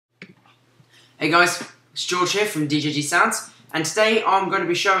Hey guys, it's George here from DJG Sounds, and today I'm going to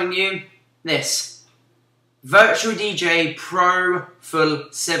be showing you this Virtual DJ Pro Full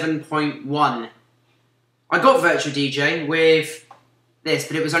 7.1. I got Virtual DJ with this,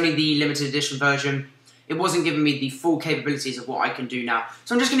 but it was only the limited edition version. It wasn't giving me the full capabilities of what I can do now.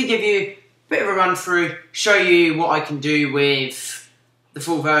 So I'm just going to give you a bit of a run through, show you what I can do with the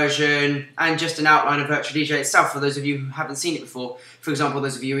full version, and just an outline of Virtual DJ itself for those of you who haven't seen it before. For example,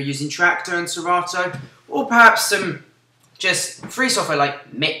 those of you who are using Traktor and Serato, or perhaps some just free software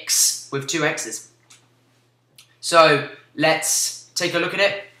like Mix with 2 X's. So let's take a look at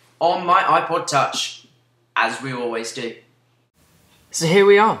it on my iPod Touch, as we always do. So here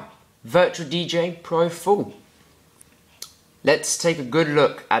we are, Virtual DJ Pro Full. Let's take a good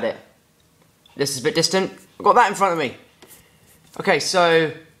look at it. This is a bit distant. I've got that in front of me. Okay,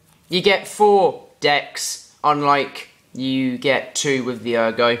 so you get 4 decks, unlike you get 2 with the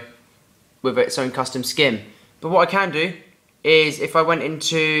Ergo, with its own custom skin. But what I can do is, if I went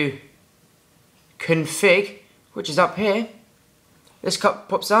into config, which is up here, this cup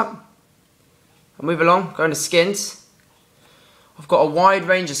pops up. I move along, go into skins. I've got a wide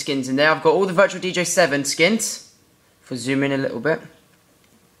range of skins in there. I've got all the Virtual DJ 7 skins. If I zoom in a little bit.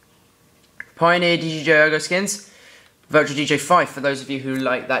 Pioneer DJ Ergo skins. Virtual DJ 5 for those of you who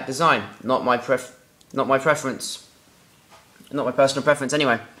like that design. Not my preference. Not my personal preference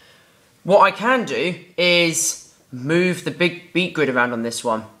anyway. What I can do is move the big beat grid around on this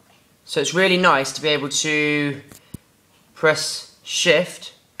one. So it's really nice to be able to press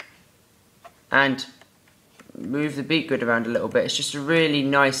shift and move the beat grid around a little bit. It's just really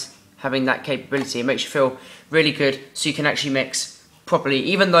nice having that capability. It makes you feel really good, so you can actually mix properly.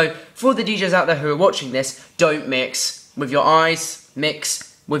 Even though, for the DJs out there who are watching this, don't mix with your eyes,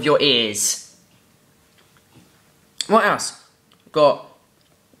 mix with your ears. What else? Got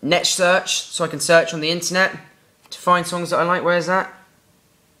net search, so I can search on the internet to find songs that I like. Where is that?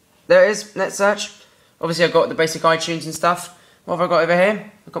 There it is, net search. Obviously I've got the basic iTunes and stuff. What have I got over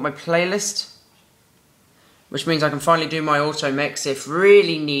here? I've got my playlist, which means I can finally do my auto mix if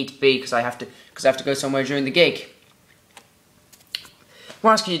really need be, because I have to go somewhere during the gig.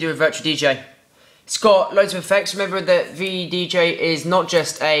 What else can you do with Virtual DJ? It's got loads of effects. Remember that VDJ is not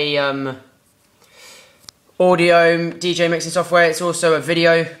just a audio DJ mixing software, it's also a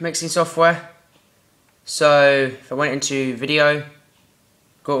video mixing software. So if I went into video,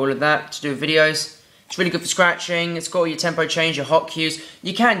 got all of that to do with videos. It's really good for scratching. It's got all your tempo change, your hot cues.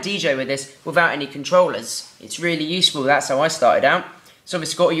 You can DJ with this without any controllers. It's really useful. That's how I started out. So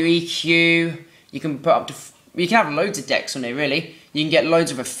obviously got your EQ. You can put up to, you can have loads of decks on it really. You can get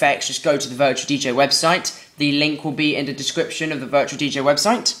loads of effects. Just go to the Virtual DJ website. The link will be in the description of the Virtual DJ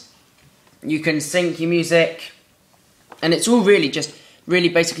website. You can sync your music, and it's all really just really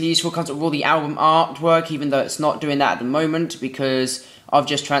basically useful. Comes up with all the album artwork, even though it's not doing that at the moment because I've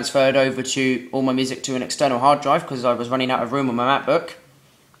just transferred over to all my music to an external hard drive because I was running out of room on my MacBook.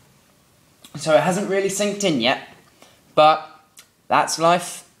 So it hasn't really synced in yet, but that's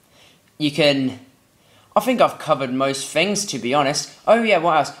life. You can, I think I've covered most things, to be honest. Oh yeah,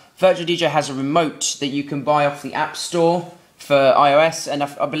 what else? Virtual DJ has a remote that you can buy off the App Store for iOS, and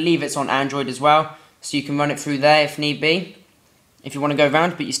I believe it's on Android as well, so you can run it through there if need be. If you want to go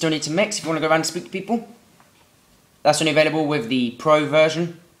around, but you still need to mix, if you want to go around and speak to people. That's only available with the Pro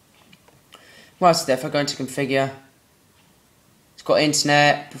version. What else is there? If I go into configure, it's got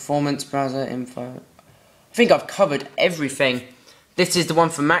internet, performance, browser, info. I think I've covered everything. This is the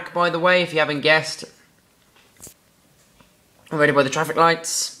one for Mac, by the way, if you haven't guessed. Already by the traffic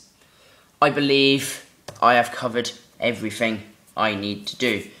lights. I believe I have covered everything I need to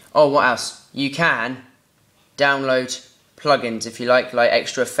do. Oh, what else? You can download plugins if you like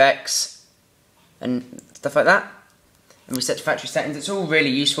extra effects and stuff like that. And reset to factory settings. It's all really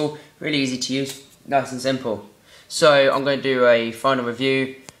useful, really easy to use, nice and simple. So I'm going to do a final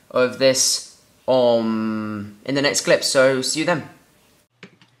review of this in the next clip, so see you then.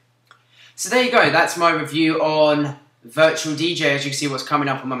 So there you go, that's my review on Virtual DJ. As you can see, what's coming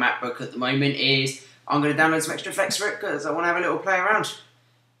up on my MacBook at the moment is I'm going to download some extra effects for it because I want to have a little play around.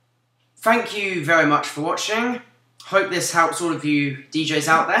 Thank you very much for watching. Hope this helps all of you DJs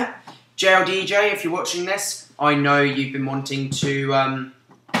out there. JLDJ, if you're watching this, I know you've been wanting to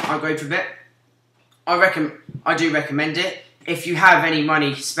upgrade for a bit. I do recommend it. If you have any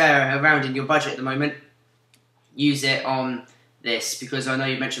money spare around in your budget at the moment, use it on this, because I know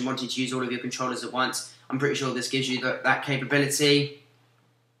you mentioned wanting to use all of your controllers at once. I'm pretty sure this gives you that capability.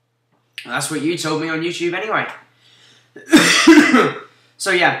 That's what you told me on YouTube anyway. So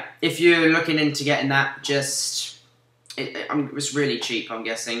yeah, if you're looking into getting that, just it was really cheap, I'm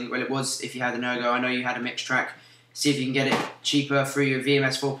guessing. Well, it was if you had an Ergo. I know you had a mix track. See if you can get it cheaper through your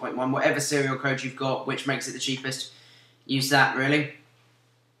VMS 4.1, whatever serial code you've got, which makes it the cheapest. Use that, really.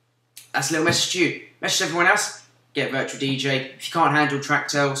 That's a little message to you. Message to everyone else, get Virtual DJ. If you can't handle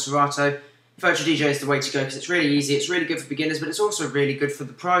Tractel, Serato, Virtual DJ is the way to go because it's really easy. It's really good for beginners, but it's also really good for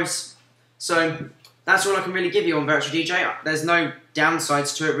the pros. So that's all I can really give you on Virtual DJ. There's no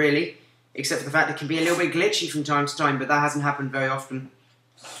downsides to it, really, except for the fact it can be a little bit glitchy from time to time, but that hasn't happened very often.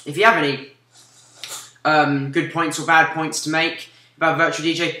 If you have any good points or bad points to make about Virtual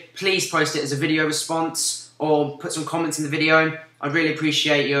DJ, please post it as a video response or put some comments in the video. I'd really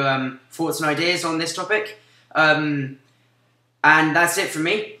appreciate your thoughts and ideas on this topic. And that's it from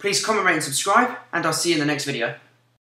me. Please comment, rate and subscribe, and I'll see you in the next video.